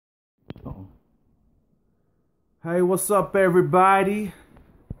Hey, what's up, everybody?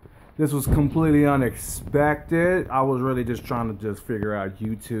 This was completely unexpected. I was really just trying to figure out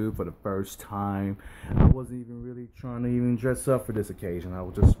YouTube for the first time. I wasn't even really trying to even dress up for this occasion. I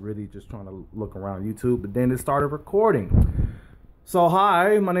was just trying to look around YouTube, but then it started recording. So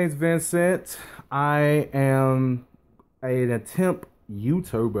hi, my name's Vincent. I am an attempt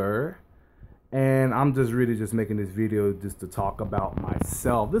YouTuber, and I'm just really making this video just to talk about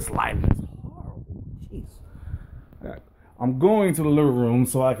myself. This lighting is horrible. Jeez. I'm going to the living room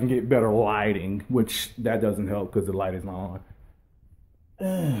so I can get better lighting, which that doesn't help because the light is not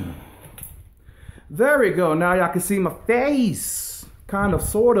on. There we go. Now y'all can see my face. Kind of,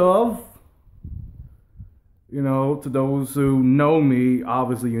 sort of. You know, to those who know me,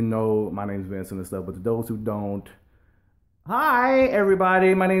 obviously you know my name's Vincent and stuff, but to those who don't, hi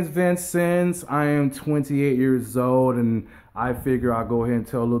everybody, my name's Vincent. I am 28 years old, and I figure I'll go ahead and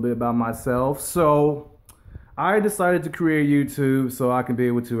tell a little bit about myself. So I decided to create YouTube so I can be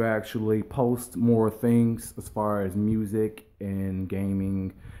able to actually post more things as far as music and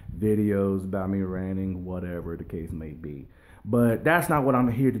gaming videos about me ranting, whatever the case may be. But that's not what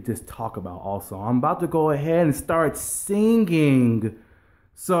I'm here to just talk about also. I'm about to go ahead and start singing.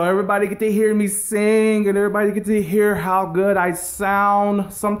 So everybody get to hear me sing, and everybody get to hear how good I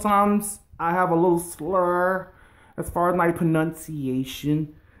sound. Sometimes I have a little slur as far as my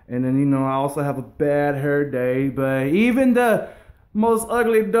pronunciation. And then, you know, I also have a bad hair day. But even the most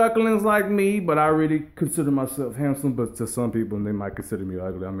ugly ducklings like me, but I really consider myself handsome. But to some people, they might consider me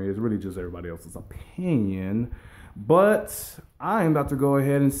ugly. I mean, it's really just everybody else's opinion. But I am about to go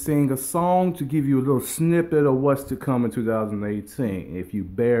ahead and sing a song to give you a little snippet of what's to come in 2018, if you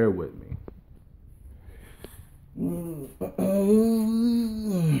bear with me.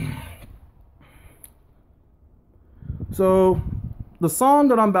 So the song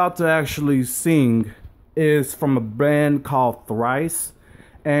that I'm about to actually sing is from a band called Thrice.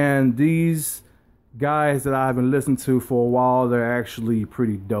 And these guys that I've been listening to for a while, they're actually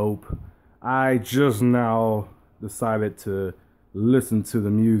pretty dope. I just now decided to listen to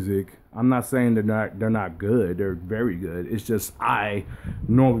the music. I'm not saying they're not good. They're very good. It's just I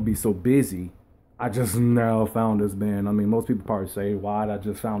normally be so busy. I just now found this band. I mean, most people probably say, why did I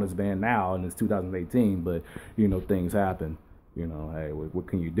just found this band now and it's 2018? But, you know, things happen. You know, hey, what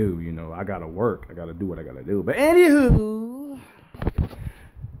can you do? You know, I gotta work. I gotta do what I gotta do. But anywho,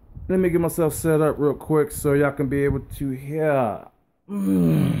 let me get myself set up real quick so y'all can be able to hear.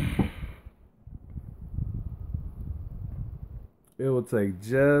 It will take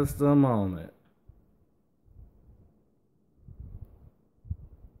just a moment.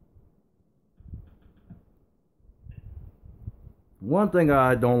 One thing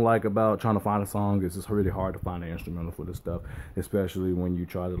I don't like about trying to find a song is it's really hard to find an instrumental for this stuff, especially when you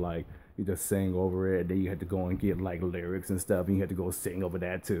try to you just sing over it, then you have to go and get like lyrics and stuff, and you have to go sing over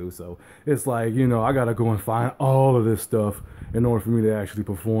that too. So it's like, you know, I gotta go and find all of this stuff in order for me to actually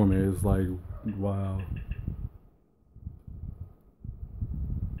perform it. It's like, wow.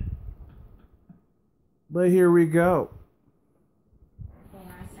 But here we go.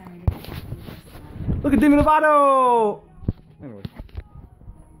 Look at Demi Lovato! Anyway.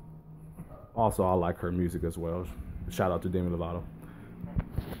 Also, I like her music as well. Shout out to Demi Lovato.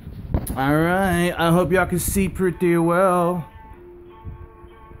 Alright, I hope y'all can see pretty well.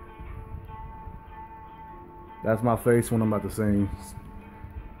 That's my face when I'm about to sing.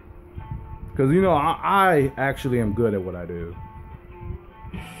 Because, you know, I actually am good at what I do.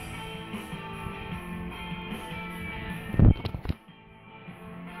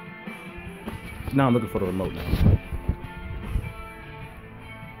 Now I'm looking for the remote now.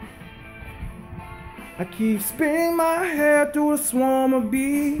 I keep spinning my head through a swarm of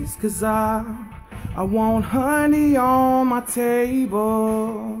bees, 'cause I want honey on my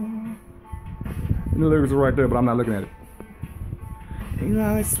table. And the lyrics are right there, but I'm not looking at it. And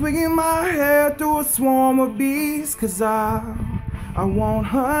I'm swinging my head through a swarm of bees, 'cause I want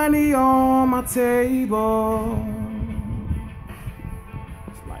honey on my table.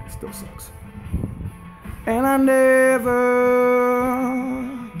 This light still sucks. And I never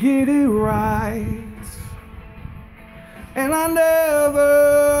get it right. And I never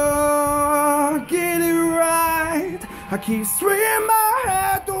get it right. I keep swinging my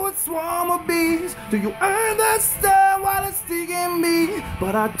head through a swarm of bees. Do you understand why it's stinging me?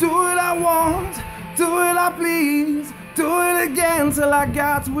 But I do what I want, do what I please. Do it again till I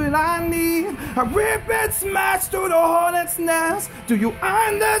got what I need. I rip and smash through the hornet's nest. Do you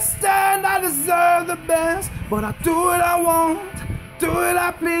understand I deserve the best? But I do what I want, do what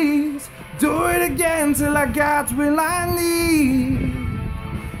I please. Do it again till I got what I need.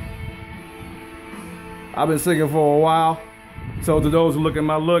 I've been singing for a while. So to those who look at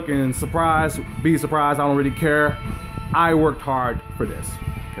my look and be surprised, I don't really care. I worked hard for this.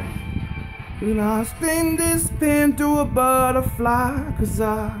 Okay. And I spin this pen to a butterfly, 'cause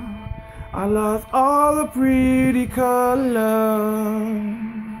I love all the pretty colors.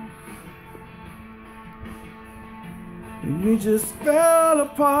 And we just fell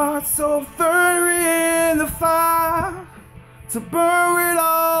apart, so furry in the fire to burn with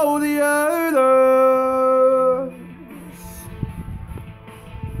all the others.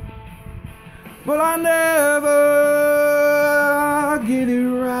 But I never get it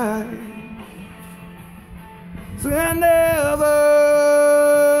right. So I never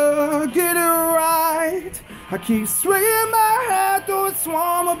get it right. I keep swinging my head through a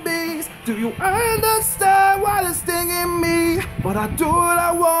swarm of bees. Do you understand why they're stinging me? But I do what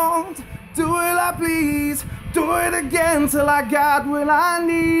I want, do what I please. Do it again till I got what I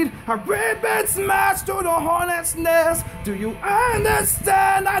need. I rip and smash through the hornet's nest. Do you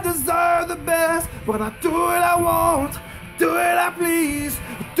understand I deserve the best? But I do what I want, do it I please.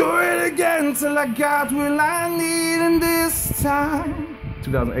 Do it again till I got what I need. And this time,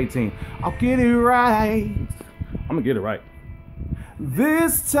 2018, I'll get it right. I'm gonna get it right.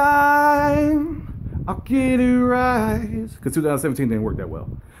 This time, I'll get it right. Because 2017 didn't work that well.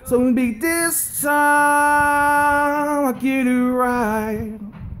 So it'll be this time, I'll get it right.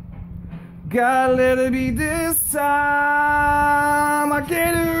 Gotta let it be this time, I'll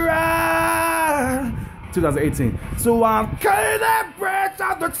get it right. 2018. So I'm cutting that branch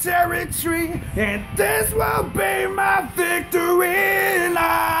off the cherry tree, and this will be my victory now.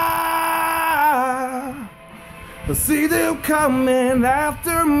 I see them coming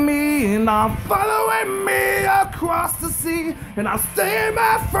after me, and I'm following me across the sea, and I'll stay with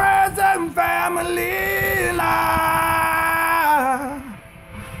my friends and family. And I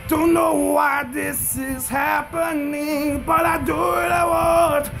don't know why this is happening, but I do what I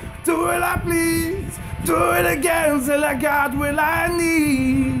want, do what I please, do it again till I got what I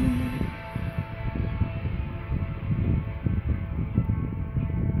need.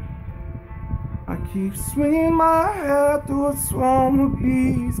 I keep swinging my head through a swarm of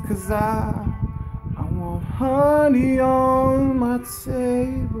bees, 'cause I want honey on my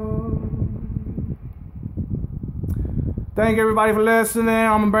table. Thank everybody for listening.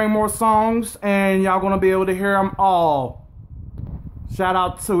 I'm gonna bring more songs, and y'all gonna be able to hear them all. Shout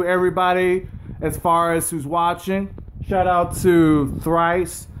out to everybody as far as who's watching. Shout out to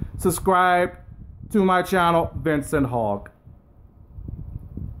Thrice. Subscribe to my channel, Vincent Hogg.